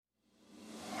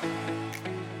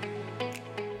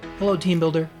Hello, Team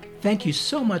Builder. Thank you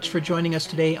so much for joining us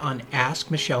today on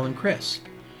Ask Michelle and Chris.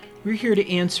 We're here to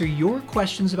answer your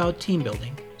questions about team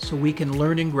building so we can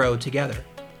learn and grow together.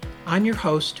 I'm your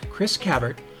host, Chris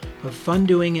Cabert of Fun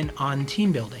Doing and On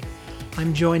Team Building.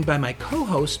 I'm joined by my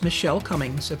co-host, Michelle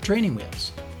Cummings of Training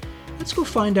Wheels. Let's go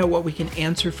find out what we can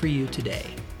answer for you today.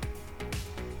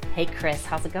 Hey, Chris,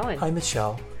 how's it going? Hi,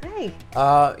 Michelle. Hi.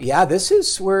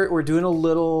 We're doing a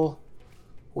little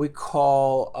we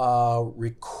call a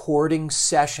recording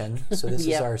session. So this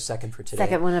is our second for today.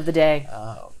 Second one of the day.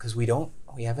 Because we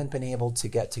haven't been able to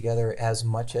get together as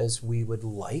much as we would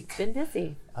like. Been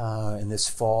busy. In this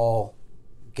fall,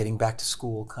 getting back to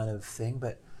school kind of thing.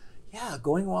 But yeah,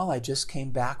 going well. I just came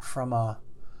back from a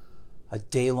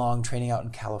day-long training out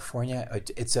in California.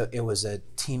 It was a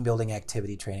team building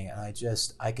activity training, and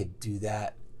I could do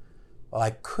that. Well,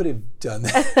 I could have done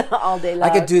that all day long.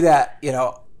 I could do that,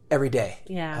 every day.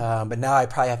 Yeah. But now I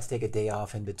probably have to take a day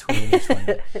off in between each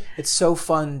one. It's so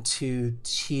fun to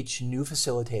teach new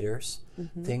facilitators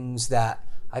things that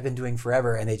I've been doing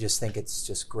forever, and they just think it's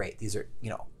just great. These are,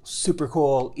 super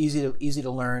cool, easy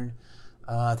to learn.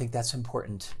 I think that's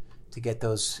important to get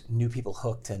those new people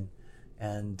hooked and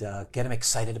get them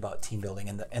excited about team building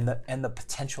and the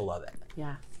potential of it.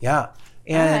 Yeah. Yeah.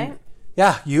 And right.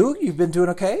 Yeah, you've been doing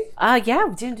okay?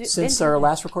 Yeah. Since our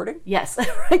last recording? Yes,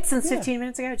 right, since 15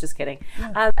 minutes ago. Just kidding.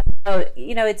 Yeah.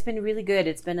 It's been really good.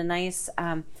 It's been a nice,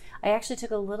 I actually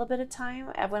took a little bit of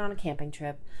time. I went on a camping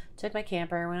trip, took my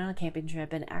camper, went on a camping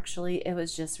trip, and actually it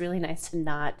was just really nice to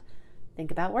not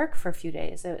think about work for a few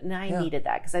days. And I needed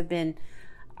that because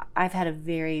I've had a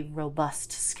very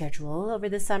robust schedule over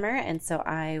the summer, and so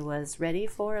I was ready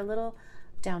for a little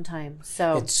downtime.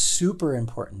 So it's super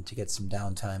important to get some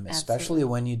downtime, especially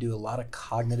when you do a lot of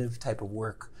cognitive type of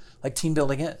work like team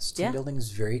building is. Team building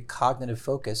is very cognitive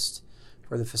focused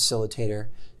for the facilitator.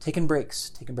 Taking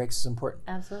breaks is important.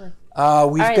 Absolutely.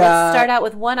 Let's start out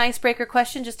with one icebreaker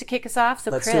question just to kick us off.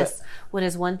 So Chris, what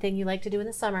is one thing you like to do in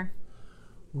the summer?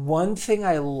 One thing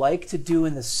I like to do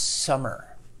in the summer.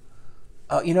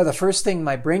 The first thing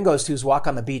my brain goes to is walk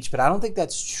on the beach, but I don't think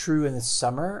that's true in the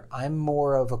summer. I'm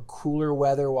more of a cooler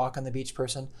weather walk on the beach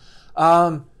person.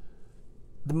 One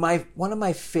of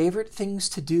my favorite things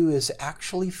to do is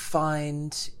actually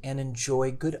find and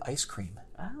enjoy good ice cream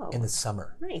in the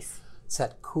summer. Nice. It's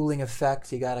that cooling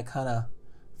effect. You got to kind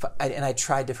of, and I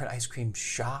tried different ice cream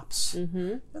shops,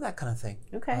 that kind of thing.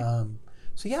 Okay.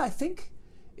 I think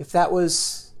if that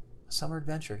was a summer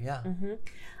adventure,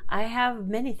 I have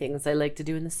many things I like to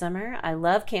do in the summer. I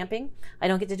love camping. I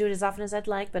don't get to do it as often as I'd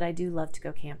like, but I do love to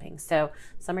go camping. So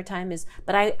summertime is,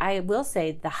 but I will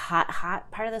say the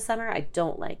hot part of the summer, I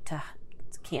don't like to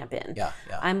camp in. Yeah.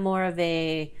 I'm more of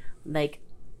a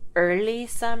early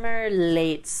summer,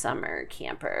 late summer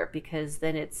camper because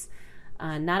then it's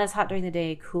not as hot during the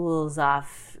day, cools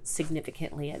off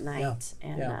significantly at night.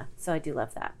 So I do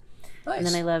love that. Nice. And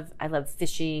then I love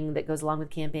fishing that goes along with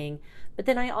camping. But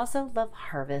then I also love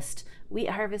harvest. We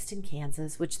harvest in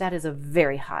Kansas, which that is a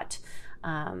very hot,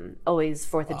 always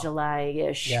 4th of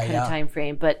July-ish kind of time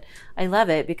frame. But I love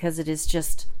it because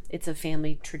it's a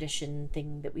family tradition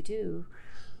thing that we do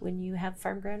when you have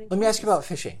farm ground in Kansas. Let me ask you about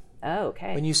fishing. Oh,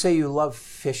 okay. When you say you love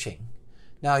fishing,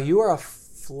 now you are a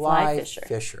fly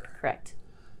fisher. Correct.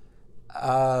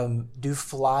 Do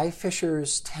fly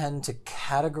fishers tend to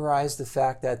categorize the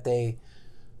fact that they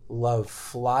love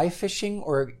fly fishing,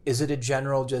 or is it a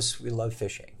general just we love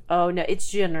fishing? Oh, no, it's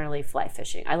generally fly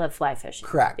fishing. I love fly fishing.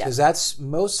 Correct, because that's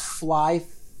most fly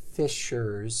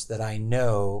fishers that I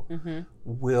know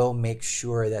will make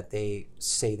sure that they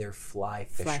say they're fly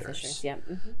fishers. Fly fishers, yeah.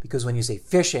 Because when you say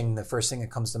fishing, the first thing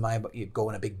that comes to mind, you go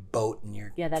in a big boat and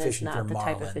you're that fishing is for not the marlins.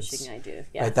 type of fishing I do.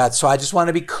 Yeah. Right, so I just want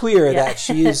to be clear that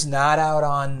she is not out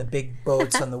on the big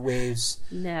boats on the waves.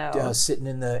 No. Sitting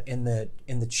in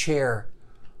the chair.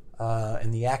 In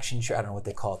the action chair, I don't know what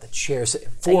they call it, the chair,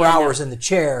 4 hours in the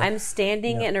chair. I'm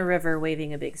standing in a river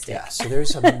waving a big stick. Yeah, so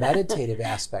there's a meditative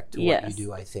aspect to what you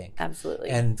do, I think.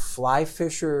 Absolutely. And fly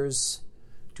fishers,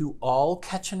 do all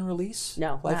catch and release?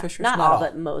 No, fly fishers? Not all,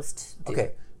 but most do.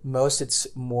 Okay. Most it's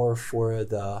more for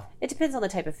the... It depends on the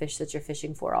type of fish that you're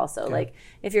fishing for also. Okay. Like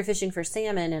if you're fishing for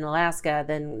salmon in Alaska,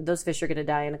 then those fish are going to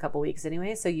die in a couple weeks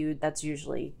anyway. So that's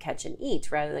usually catch and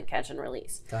eat rather than catch and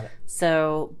release. Got it.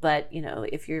 So, but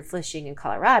if you're fishing in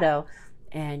Colorado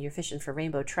and you're fishing for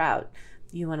rainbow trout,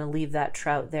 you want to leave that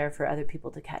trout there for other people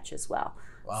to catch as well.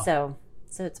 Wow. So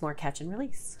So it's more catch and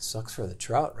release. Sucks for the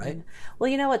trout, right? Well,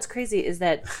 you know what's crazy is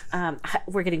that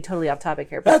we're getting totally off topic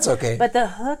here. That's okay. But the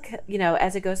hook,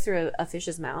 as it goes through a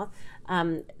fish's mouth,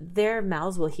 their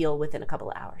mouths will heal within a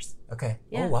couple of hours. Okay.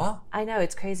 Yeah. Oh, wow. I know,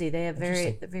 it's crazy. They have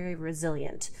very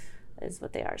resilient is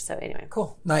what they are. So anyway.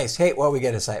 Cool. Nice. Hey, well, we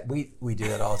get a site. We do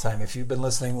that all the time. If you've been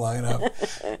listening long enough,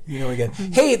 you know we get.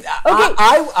 Hey, okay.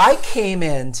 I came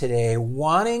in today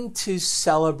wanting to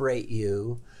celebrate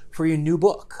you for your new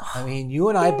book. I mean, you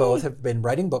and I both have been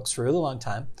writing books for a really long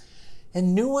time,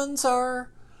 and new ones can't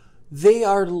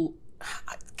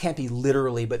be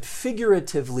literally, but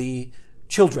figuratively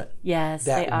children. Yes,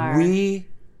 that they are. We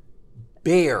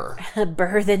bear.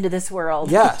 Birth into this world.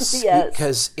 Yes.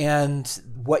 Yes. And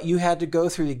what you had to go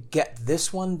through to get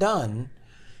this one done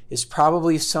is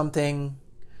probably something,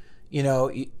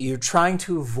 you're trying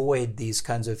to avoid these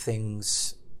kinds of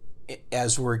things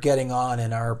as we're getting on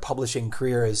in our publishing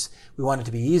career. Is we want it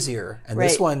to be easier, and right.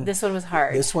 this one was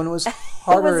hard. This one was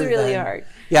harder. It was really hard.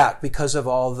 Yeah, because of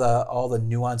all the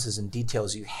nuances and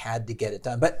details you had to get it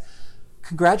done. But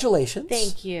congratulations!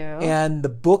 Thank you. And the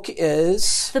book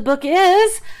is. I've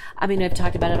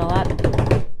talked about it a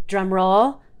lot. Drum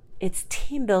roll. It's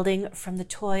Team Building from the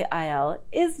Toy Aisle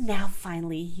is now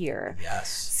finally here. Yes.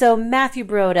 So Matthew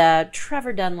Broda,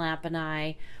 Trevor Dunlap, and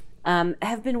I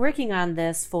have been working on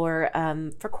this for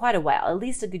quite a while, at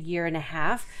least a good year and a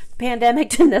half. The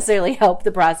pandemic didn't necessarily help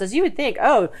the process. You would think,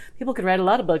 people could write a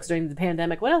lot of books during the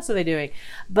pandemic. What else are they doing?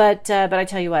 But I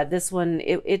tell you what, this one,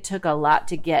 it took a lot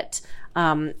to get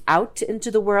out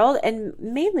into the world, and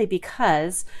mainly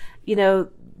because,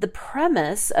 the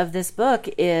premise of this book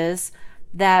is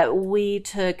that we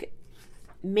took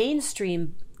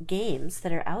mainstream games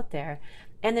that are out there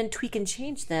and then tweak and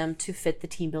change them to fit the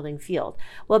team building field.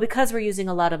 Well, because we're using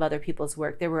a lot of other people's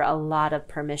work, there were a lot of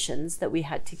permissions that we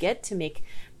had to get to make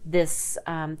this,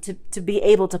 to be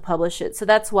able to publish it. So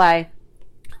that's why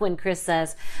when Chris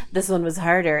says this one was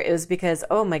harder, it was because,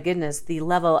 oh my goodness, the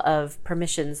level of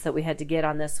permissions that we had to get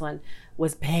on this one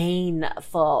was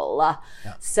painful.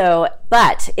 Yeah. So,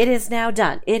 but it is now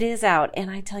done. It is out. And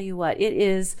I tell you what, it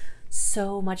is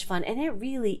so much fun. And it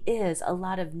really is a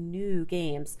lot of new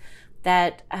games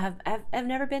that have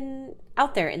never been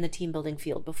out there in the team building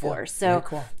field before. Yeah,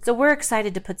 cool. So we're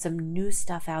excited to put some new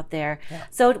stuff out there. Yeah.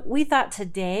 So we thought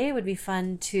today would be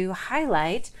fun to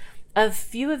highlight a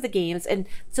few of the games. And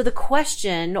so the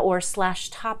question or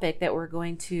 / topic that we're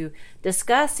going to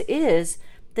discuss is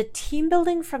the team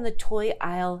building from the toy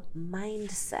aisle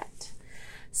mindset.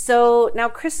 So now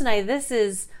Chris and I, this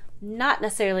is not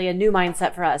necessarily a new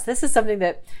mindset for us. This is something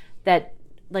that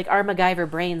like our MacGyver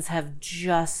brains have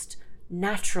just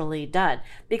naturally done.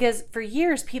 Because for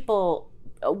years, people,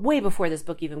 way before this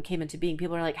book even came into being,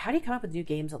 people are like, how do you come up with new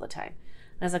games all the time?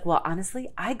 And I was like, well, honestly,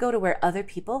 I go to where other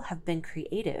people have been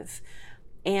creative.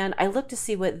 And I look to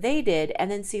see what they did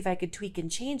and then see if I could tweak and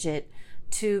change it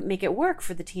to make it work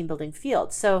for the team building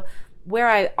field. So where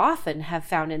I often have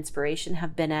found inspiration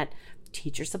have been at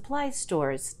teacher supply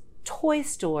stores, toy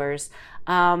stores.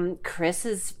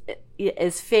 Chris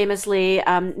is famously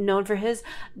known for his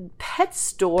pet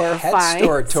store finds. Pet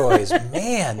store toys.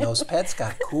 Man, those pets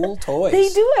got cool toys. They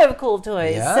do have cool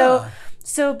toys. Yeah.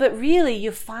 So, but really,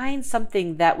 you find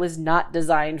something that was not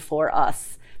designed for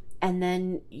us, and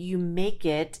then you make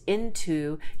it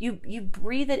into, you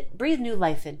breathe new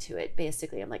life into it,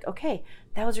 basically. I'm like, okay,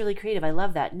 that was really creative. I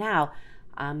love that. Now,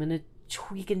 I'm going to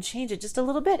tweak and change it just a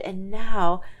little bit, and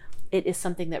now it is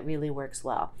something that really works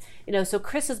well. So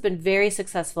Chris has been very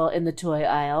successful in the toy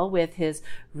aisle with his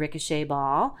Ricochet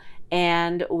ball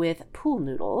and with pool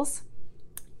noodles,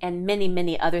 and many,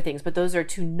 many other things. But those are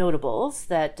two notables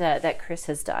that Chris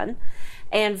has done.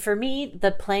 And for me, the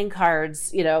playing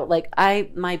cards,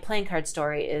 my playing card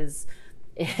story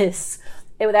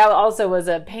that also was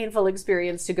a painful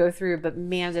experience to go through, but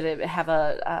man, did it have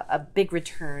a big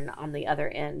return on the other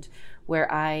end,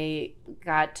 where I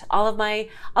got all of my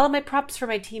props for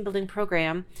my team building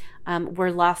program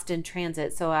were lost in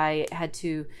transit. So I had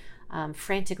to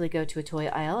frantically go to a toy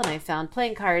aisle, and I found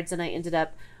playing cards, and I ended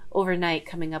up overnight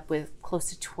coming up with close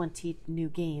to 20 new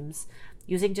games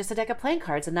using just a deck of playing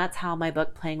cards. And that's how my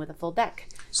book, Playing with a Full Deck.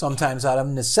 Sometimes out of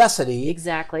necessity.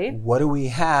 Exactly. What do we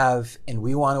have and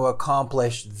we want to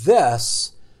accomplish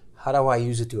this? How do I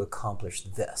use it to accomplish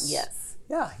this? Yes.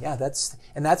 Yeah, that's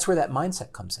where that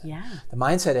mindset comes in. Yeah. The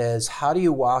mindset is, how do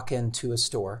you walk into a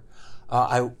store?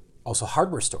 Also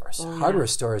hardware stores. Oh, yeah. Hardware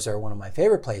stores are one of my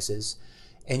favorite places.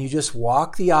 And you just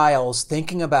walk the aisles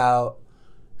thinking about,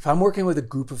 if I'm working with a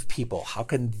group of people, how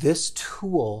can this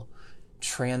tool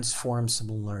transform some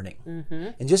learning.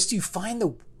 And just you find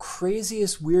the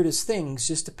craziest, weirdest things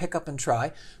just to pick up and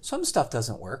try. Some stuff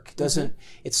doesn't work.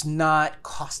 It's not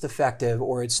cost effective,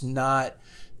 or it's not,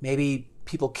 maybe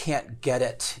people can't get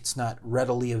it. It's not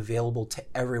readily available to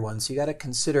everyone. So you got to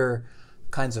consider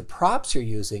kinds of props you're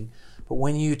using. But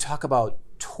when you talk about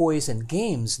toys and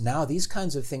games, now these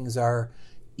kinds of things are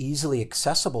easily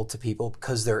accessible to people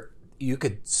because you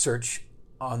could search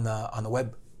on the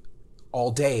web all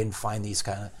day and find these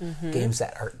kind of games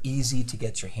that are easy to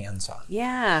get your hands on.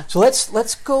 Yeah. So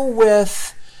let's go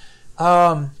with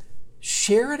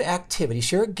shared activity,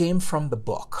 share a game from the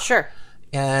book. Sure.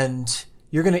 And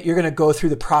you're gonna go through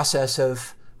the process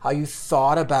of how you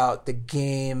thought about the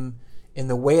game and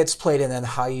the way it's played, and then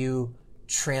how you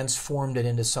transformed it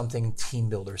into something team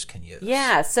builders can use.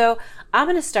 Yeah, so I'm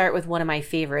going to start with one of my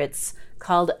favorites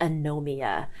called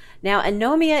Anomia. Now,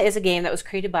 Anomia is a game that was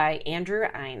created by Andrew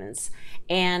Ines.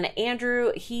 And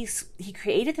Andrew, he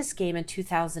created this game in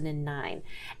 2009.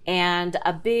 And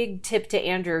a big tip to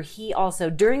Andrew, he also,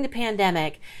 during the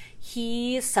pandemic,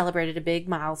 he celebrated a big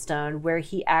milestone where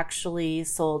he actually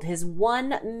sold his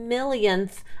 1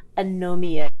 millionth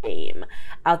Anomia game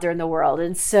out there in the world.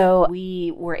 And so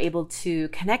we were able to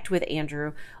connect with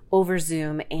Andrew over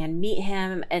Zoom and meet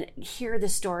him and hear the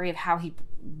story of how he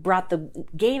brought the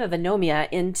game of Anomia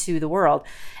into the world.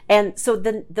 And so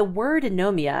the word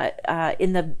Anomia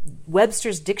in the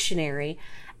Webster's dictionary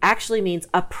actually means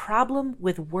a problem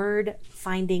with word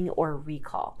finding or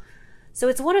recall. So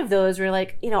it's one of those where,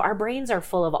 like, you know, our brains are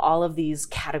full of all of these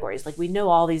categories. Like, we know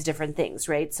all these different things,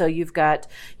 right? So you've got,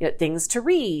 you know, things to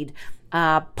read,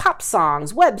 pop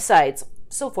songs, websites,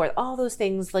 so forth. All those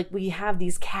things, like, we have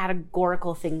these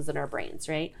categorical things in our brains,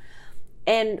 right?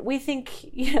 And we think,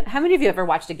 you know, how many of you ever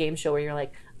watched a game show where you're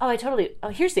like, oh,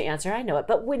 here's the answer, I know it.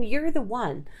 But when you're the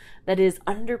one that is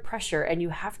under pressure and you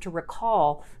have to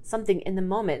recall something in the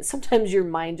moment, sometimes your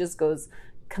mind just goes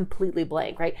completely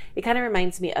blank, right? It kind of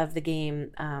reminds me of the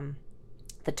game,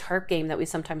 the tarp game that we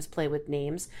sometimes play with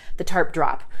names, the tarp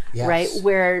drop, yes. right?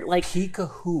 Where, like,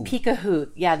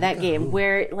 Peek-a-hoo. Yeah, that game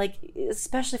where, like,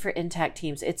 especially for intact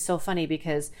teams, it's so funny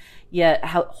because you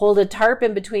hold a tarp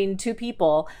in between two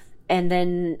people, and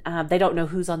then they don't know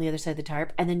who's on the other side of the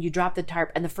tarp, and then you drop the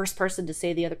tarp, and the first person to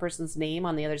say the other person's name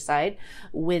on the other side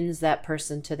wins that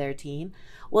person to their team.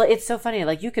 Well, it's so funny.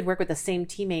 Like, you could work with the same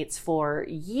teammates for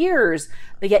years,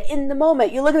 but yet in the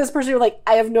moment, you look at this person, you're like,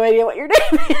 I have no idea what your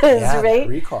name is, right?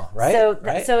 Recall,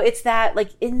 right? So it's that,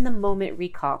 like, in the moment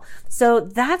recall. So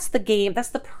that's the game. That's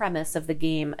the premise of the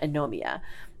game Anomia.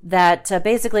 That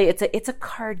basically it's a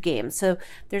card game. So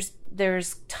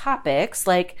there's topics,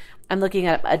 like, I'm looking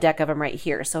at a deck of them right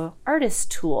here. So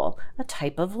artist tool, a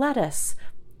type of lettuce,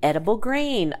 edible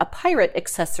grain, a pirate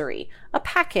accessory, a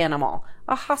pack animal,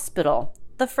 a hospital,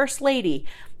 the first lady,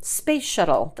 space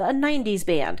shuttle, a 90s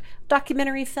band,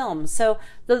 documentary film. So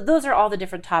those are all the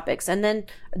different topics. And then,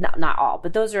 not all,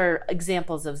 but those are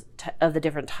examples of the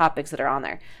different topics that are on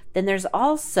there. Then there's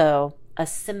also a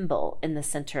symbol in the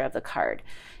center of the card.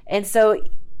 And so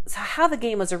how the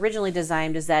game was originally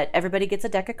designed is that everybody gets a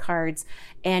deck of cards,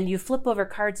 and you flip over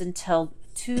cards until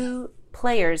two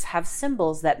players have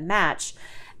symbols that match.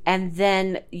 And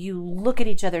then you look at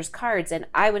each other's cards, and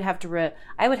I would have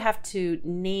to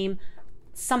name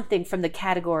something from the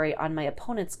category on my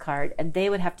opponent's card, and they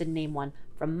would have to name one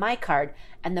from my card.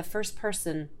 And the first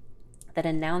person that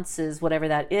announces whatever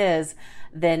that is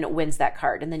then wins that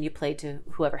card. And then you play to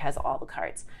whoever has all the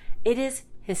cards. It is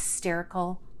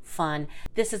hysterical fun.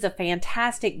 This is a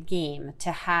fantastic game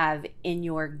to have in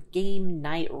your game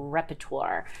night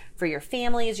repertoire for your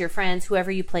families, your friends,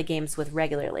 whoever you play games with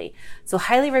regularly. So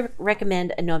highly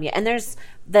recommend Anomia. And there's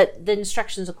the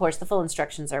instructions, of course, the full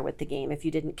instructions are with the game if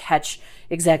you didn't catch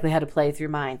exactly how to play through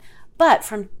mine. But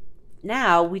from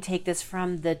now, we take this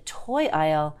from the toy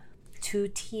aisle to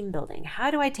team building. How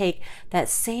do I take that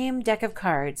same deck of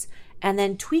cards and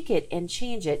then tweak it and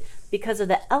change it because of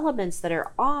the elements that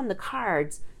are on the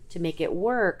cards to make it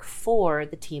work for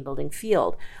the team building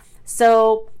field?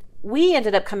 So we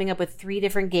ended up coming up with 3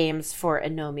 different games for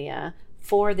Anomia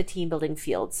for the team building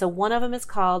field. So one of them is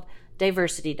called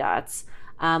Diversity Dots,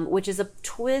 which is a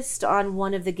twist on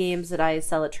one of the games that I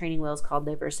sell at Training Wheels called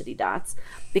Diversity Dots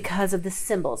because of the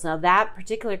symbols. Now that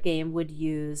particular game would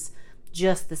use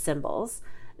just the symbols.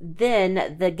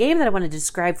 Then the game that I want to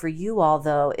describe for you all,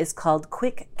 though, is called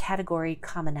Quick Category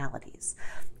Commonalities,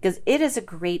 because it is a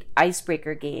great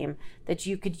icebreaker game that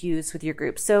you could use with your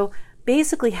group. So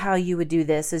basically how you would do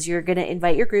this is you're going to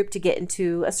invite your group to get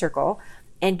into a circle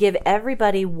and give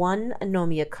everybody one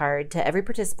Anomia card to every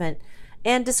participant,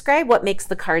 and describe what makes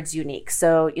the cards unique.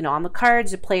 So, on the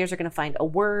cards, the players are going to find a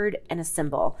word and a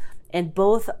symbol, and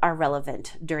both are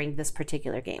relevant during this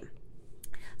particular game.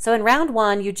 So in round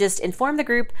 1, you just inform the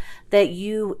group that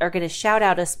you are going to shout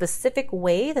out a specific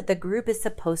way that the group is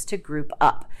supposed to group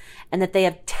up, and that they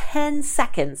have 10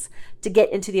 seconds to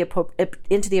get into the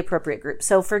appropriate group.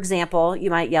 So for example,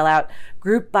 you might yell out,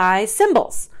 group by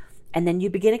symbols, and then you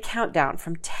begin a countdown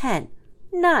from 10,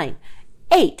 9,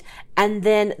 8, and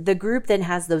then the group then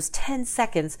has those 10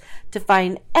 seconds to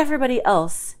find everybody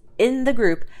else in the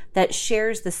group that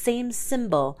shares the same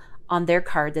symbol on their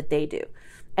card that they do.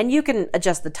 And you can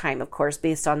adjust the time, of course,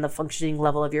 based on the functioning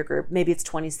level of your group. Maybe it's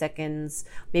 20 seconds,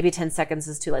 maybe 10 seconds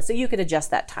is too late. So you can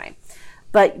adjust that time.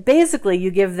 But basically,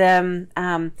 you give them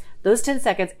those 10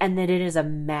 seconds, and then it is a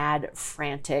mad,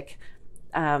 frantic,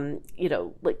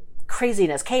 like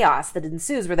craziness, chaos that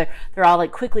ensues, where they're all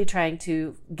like quickly trying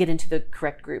to get into the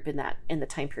correct group in the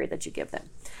time period that you give them.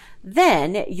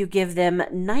 Then you give them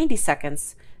 90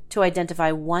 seconds to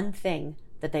identify one thing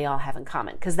that they all have in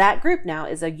common, because that group now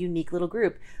is a unique little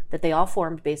group that they all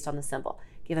formed based on the symbol.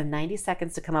 Give them 90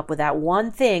 seconds to come up with that one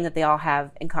thing that they all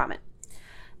have in common.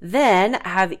 Then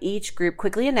have each group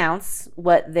quickly announce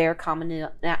what their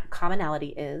commonality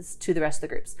is to the rest of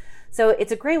the groups. So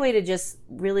it's a great way to just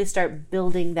really start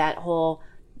building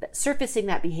surfacing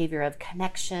that behavior of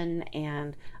connection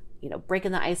and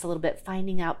breaking the ice a little bit,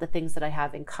 finding out the things that I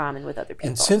have in common with other people.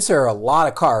 And since there are a lot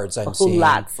of cards I'm seeing,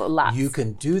 lots. You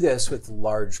can do this with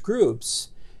large groups.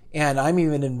 And I'm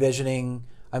even envisioning,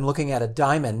 I'm looking at a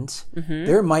diamond. Mm-hmm.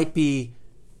 There might be,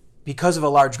 because of a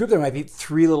large group, there might be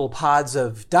 3 little pods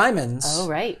of diamonds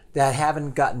that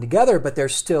haven't gotten together, but they're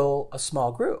still a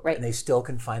small group. Right. And they still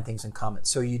can find things in common.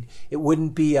 So it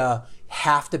wouldn't be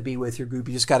have to be with your group.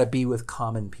 You just got to be with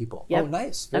common people. Yep. Oh,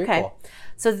 nice. Very cool.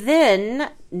 So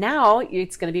then now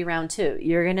it's going to be round 2.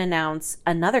 You're going to announce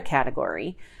another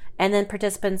category, and then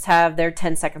participants have their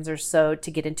 10 seconds or so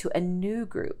to get into a new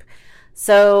group.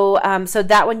 So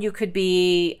that one you could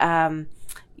be,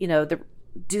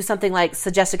 do something like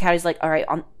suggested categories, like, all right,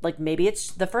 like maybe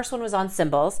it's the first one was on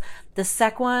symbols. The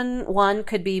second one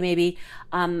could be maybe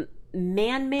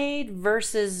man-made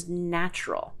versus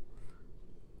natural,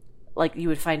 like you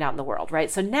would find out in the world, right?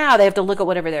 So now they have to look at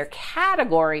whatever their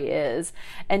category is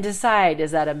and decide,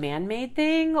 is that a man-made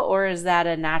thing or is that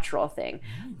a natural thing?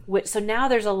 So now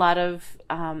there's a lot of,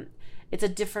 it's a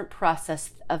different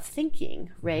process of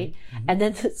thinking, right? Mm-hmm. And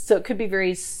then, so it could be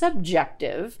very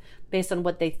subjective based on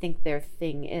what they think their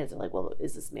thing is. They're like, well,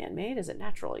 is this man-made? Is it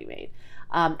naturally made?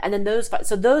 And then those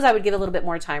I would give a little bit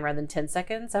more time rather than 10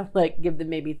 seconds. I would like give them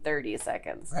maybe 30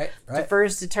 seconds to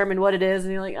first determine what it is.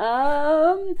 And you're like,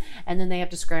 and then they have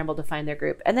to scramble to find their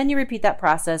group. And then you repeat that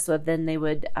process. So then they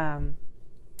would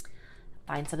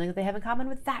find something that they have in common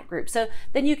with that group. So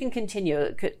then you can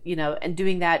continue, and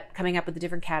doing that, coming up with the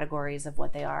different categories of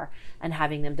what they are and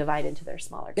having them divide into their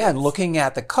smaller groups. Yeah, and looking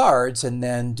at the cards and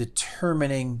then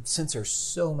determining, since there's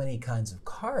so many kinds of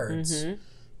cards, mm-hmm.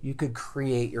 you could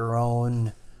create your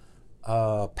own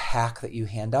pack that you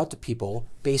hand out to people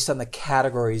based on the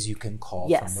categories you can call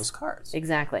from those cards.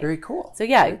 Exactly. Very cool. So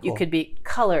you could be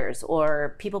colors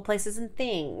or people, places, and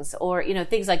things, or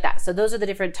things like that. So those are the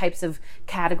different types of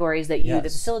categories that you, the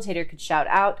facilitator, could shout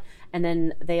out, and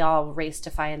then they all race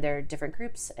to find their different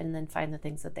groups and then find the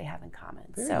things that they have in common.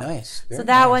 Very nice. So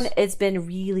that one, it's been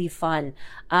really fun,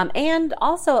 and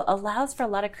also allows for a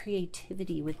lot of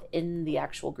creativity within the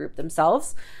actual group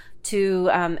themselves to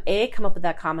A, come up with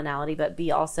that commonality, but B,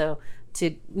 also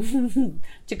to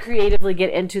to creatively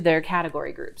get into their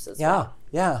category groups as well.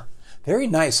 Yeah. Very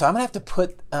nice. So I'm going to have to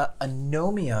put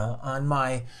Anomia on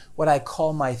what I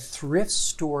call my thrift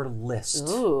store list.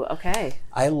 Ooh, okay.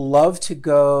 I love to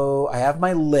go, I have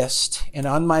my list, and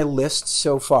on my list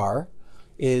so far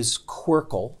is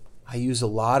Quirkle. I use a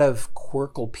lot of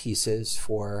Quirkle pieces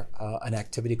for an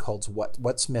activity called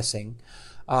What's Missing.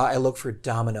 I look for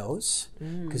dominoes,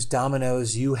 because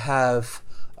dominoes, you have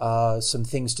some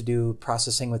things to do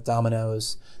processing with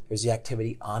dominoes. There's the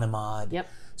activity Onomod. Yep.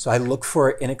 So I look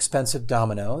for inexpensive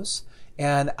dominoes.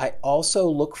 And I also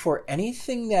look for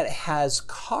anything that has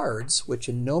cards, which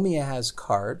Anomia has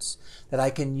cards, that I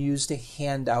can use to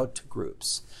hand out to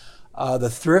groups. The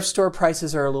thrift store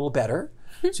prices are a little better,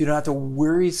 so you don't have to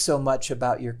worry so much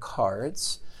about your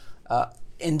cards.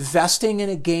 Investing in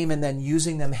a game and then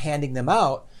using them, handing them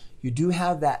out, you do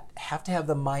have to have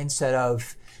the mindset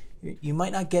of you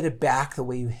might not get it back the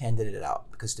way you handed it out,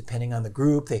 because depending on the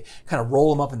group, they kind of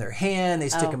roll them up in their hand, they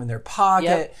stick them in their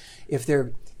pocket. Yep.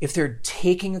 If they're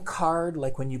taking a card,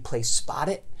 like when you play Spot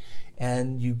It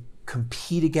and you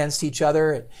compete against each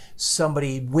other,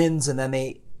 somebody wins and then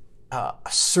they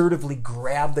assertively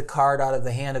grab the card out of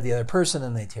the hand of the other person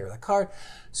and they tear the card.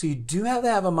 So you do have to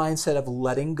have a mindset of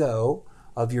letting go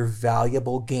of your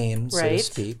valuable game, so to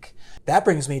speak. That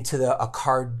brings me to a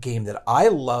card game that I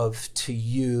love to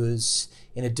use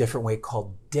in a different way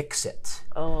called Dixit.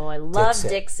 Oh, I love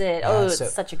Dixit.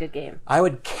 It's such a good game. I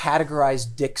would categorize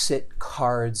Dixit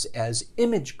cards as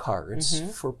image cards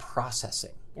for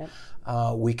processing. Yep.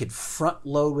 We could front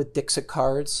load with Dixit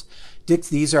cards.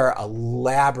 These are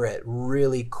elaborate,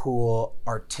 really cool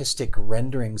artistic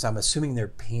renderings. I'm assuming they're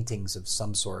paintings of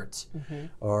some sort,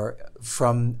 or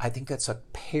from, I think that's a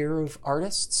pair of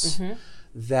artists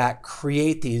that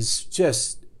create these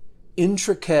just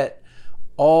intricate,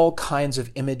 all kinds of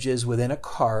images within a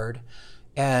card.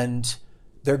 And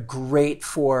they're great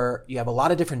for, you have a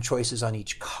lot of different choices on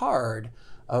each card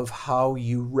of how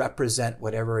you represent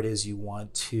whatever it is you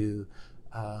want to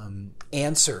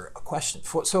answer a question.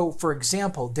 So, for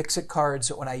example, Dixit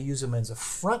cards, when I use them as a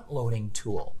front-loading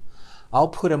tool, I'll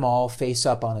put them all face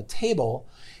up on a table,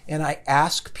 and I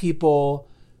ask people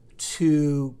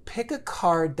to pick a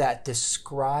card that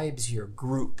describes your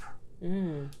group.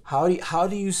 How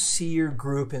do you see your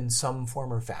group in some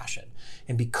form or fashion?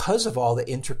 And because of all the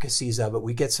intricacies of it,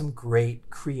 we get some great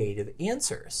creative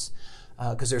answers.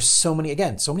 Because there's so many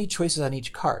choices on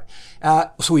each card.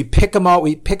 So we pick them out.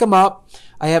 We pick them up.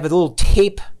 I have a little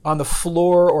tape on the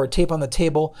floor or tape on the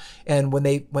table, and when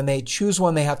they choose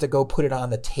one, they have to go put it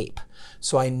on the tape.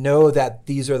 So I know that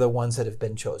these are the ones that have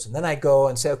been chosen. Then I go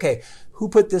and say, okay, who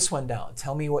put this one down?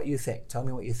 Tell me what you think. Tell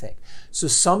me what you think. So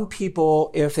some people,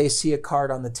 if they see a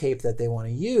card on the tape that they want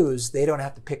to use, they don't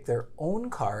have to pick their own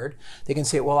card. They can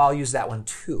say, well, I'll use that one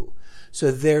too.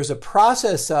 So there's a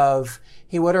process of,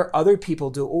 hey, what are other people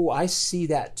do? Oh, I see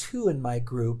that too in my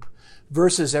group,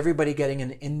 versus everybody getting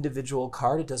an individual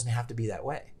card. It doesn't have to be that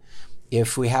way.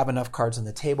 If we have enough cards on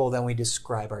the table, then we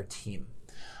describe our team.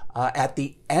 At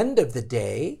the end of the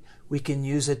day, we can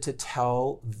use it to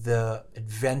tell the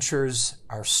adventures,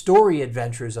 our story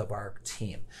adventures of our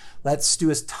team. Let's do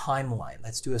a timeline.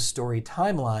 Let's do a story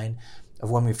timeline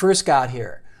of when we first got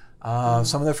here.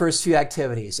 Some of the first few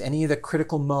activities, any of the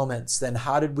critical moments, then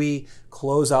how did we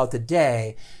close out the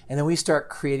day? And then we start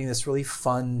creating this really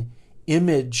fun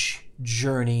image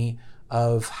journey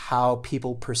of how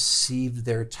people perceive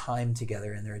their time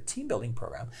together in their team building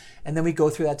program. And then we go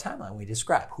through that timeline. We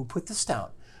describe who put this down.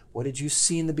 What did you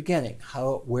see in the beginning?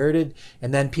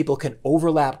 And then people can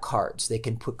overlap cards. They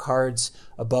can put cards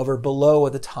above or below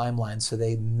the timeline so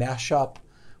they mesh up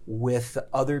with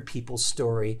other people's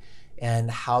story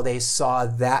and how they saw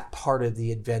that part of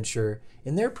the adventure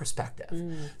in their perspective.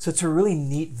 So it's a really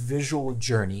neat visual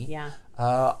journey. Yeah.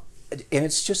 And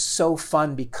it's just so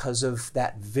fun because of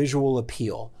that visual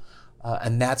appeal.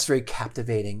 And that's very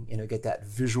captivating, get that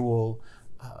visual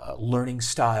learning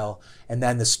style. And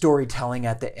then the storytelling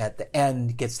at the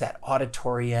end gets that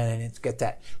auditory in, and it's got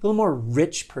that little more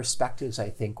rich perspectives, I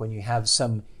think, when you have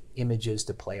some images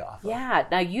to play off of. Yeah.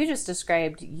 Now you just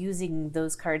described using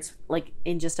those cards like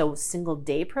in just a single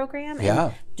day program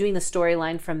and doing the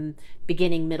storyline from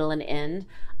beginning, middle, and end.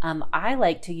 I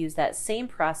like to use that same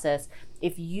process.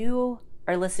 If you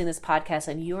are listening to this podcast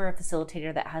and you're a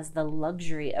facilitator that has the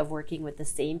luxury of working with the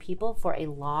same people for a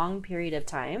long period of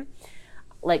time,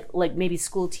 like maybe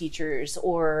school teachers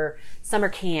or summer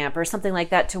camp or something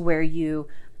like that, to where you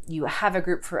have a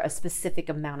group for a specific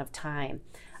amount of time,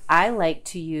 I like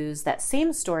to use that same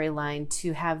storyline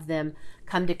to have them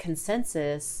come to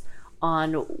consensus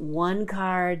on one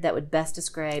card that would best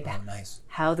describe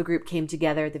how the group came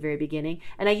together at the very beginning.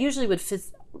 And I usually would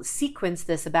sequence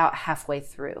this about halfway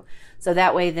through. So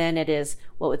that way then it's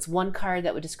one card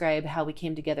that would describe how we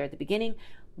came together at the beginning.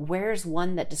 Where's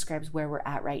one that describes where we're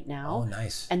at right now? Oh,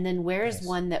 nice. And then where's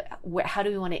one that, how do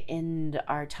we want to end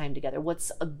our time together?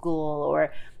 What's a goal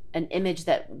or an image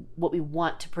that what we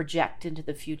want to project into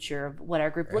the future of what our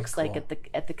group looks like at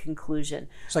the conclusion.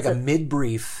 It's like a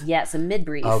mid-brief. Yes, a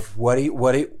mid-brief. Of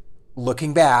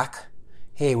looking back,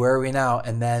 hey, where are we now?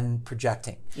 And then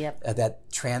projecting. Yep.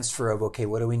 That transfer of, okay,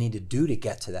 what do we need to do to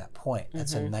get to that point?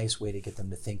 That's a nice way to get them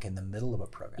to think in the middle of a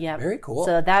program. Yeah. Very cool.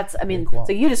 So that's,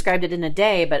 so you described it in a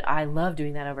day, but I love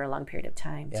doing that over a long period of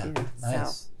time too.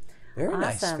 Nice. So. Very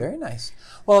nice, very nice.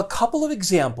 Well, a couple of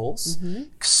examples.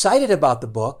 Excited about the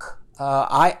book.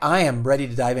 I am ready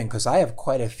to dive in because I have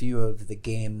quite a few of the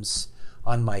games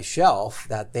on my shelf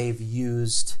that they've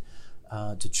used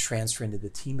to transfer into the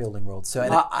team building world. So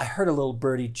I heard a little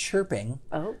birdie chirping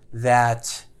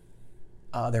that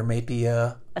there may be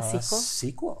a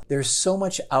sequel. There's so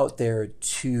much out there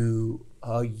to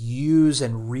use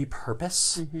and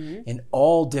repurpose in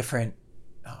all different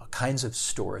kinds of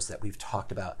stores that we've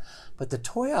talked about. But the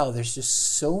Toy Aisle, there's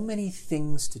just so many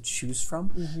things to choose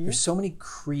from. There's so many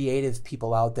creative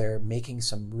people out there making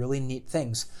some really neat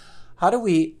things. How do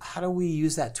we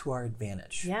use that to our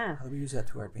advantage? Yeah. How do we use that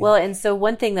to our advantage? Well, and so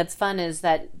one thing that's fun is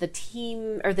that the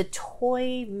team or the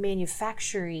toy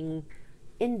manufacturing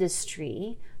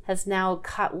industry has now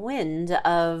caught wind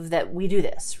of that we do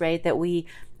this, right? That we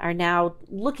are now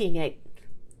looking at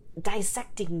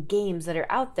dissecting games that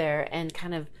are out there and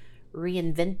kind of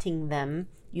reinventing them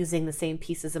using the same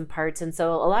pieces and parts. And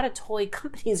so a lot of toy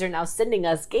companies are now sending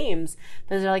us games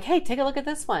because they're like, hey, take a look at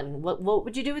this one. What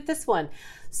would you do with this one?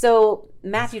 So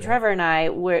Matthew, Trevor, and I,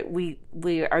 we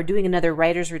are doing another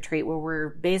writer's retreat where we're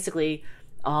basically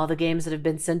all the games that have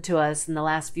been sent to us in the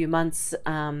last few months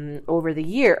over the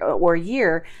year, we're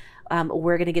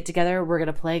going to get together, we're going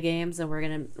to play games, and we're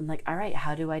going to, I'm like, all right,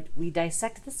 how do we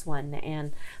dissect this one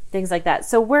and things like that.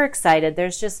 So we're excited.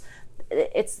 There's just,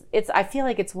 I feel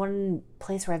like it's one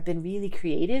place where I've been really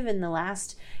creative in the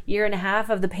last year and a half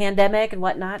of the pandemic and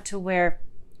whatnot, to where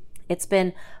it's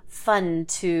been fun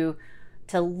to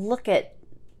look at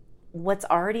what's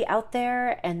already out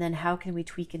there and then how can we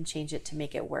tweak and change it to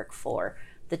make it work for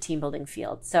the team building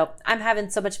field. So I'm having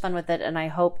so much fun with it, and I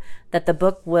hope that the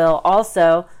book will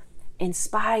also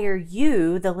inspire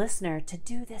you, the listener, to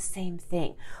do the same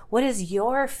thing. What is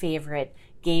your favorite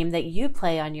game that you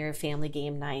play on your family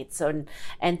game nights and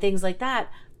things like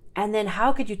that? And then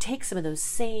how could you take some of those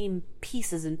same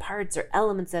pieces and parts or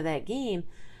elements of that game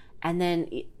and then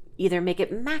either make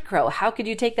it macro? How could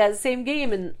you take that same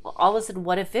game and all of a sudden,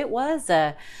 what if it was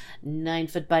a 9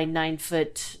 foot by 9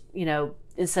 foot,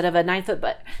 instead of a 9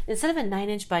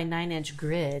 inch by 9 inch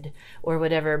grid or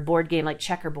whatever board game, like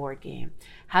checkerboard game?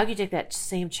 How do you take that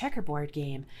same checkerboard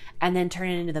game and then turn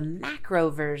it into the macro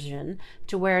version,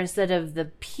 to where instead of the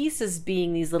pieces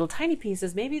being these little tiny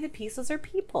pieces, maybe the pieces are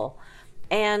people?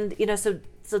 And, so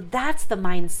that's the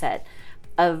mindset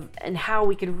of, and how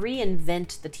we could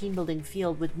reinvent the team building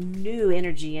field with new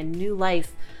energy and new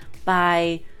life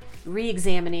by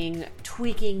re-examining,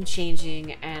 tweaking,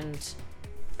 changing, and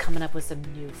coming up with some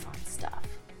new fun stuff.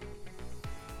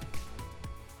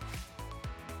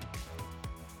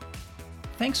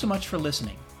 Thanks so much for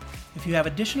listening. If you have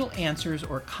additional answers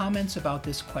or comments about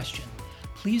this question,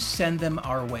 please send them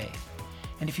our way.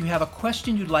 And if you have a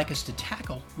question you'd like us to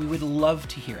tackle, we would love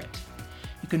to hear it.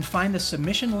 You can find the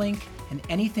submission link and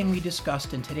anything we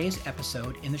discussed in today's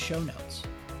episode in the show notes.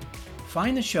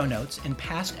 Find the show notes and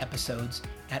past episodes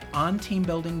at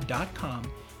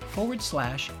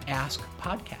onteambuilding.com/ask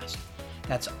podcast.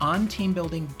 That's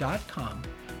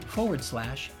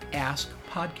onteambuilding.com/ask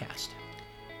podcast.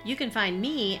 You can find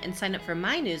me and sign up for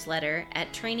my newsletter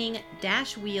at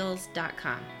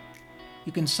training-wheels.com.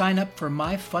 You can sign up for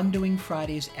my Fun Doing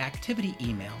Fridays activity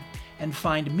email and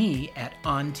find me at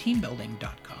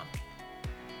onteambuilding.com.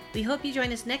 We hope you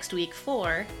join us next week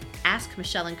for Ask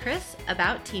Michelle and Chris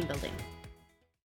About Team Building.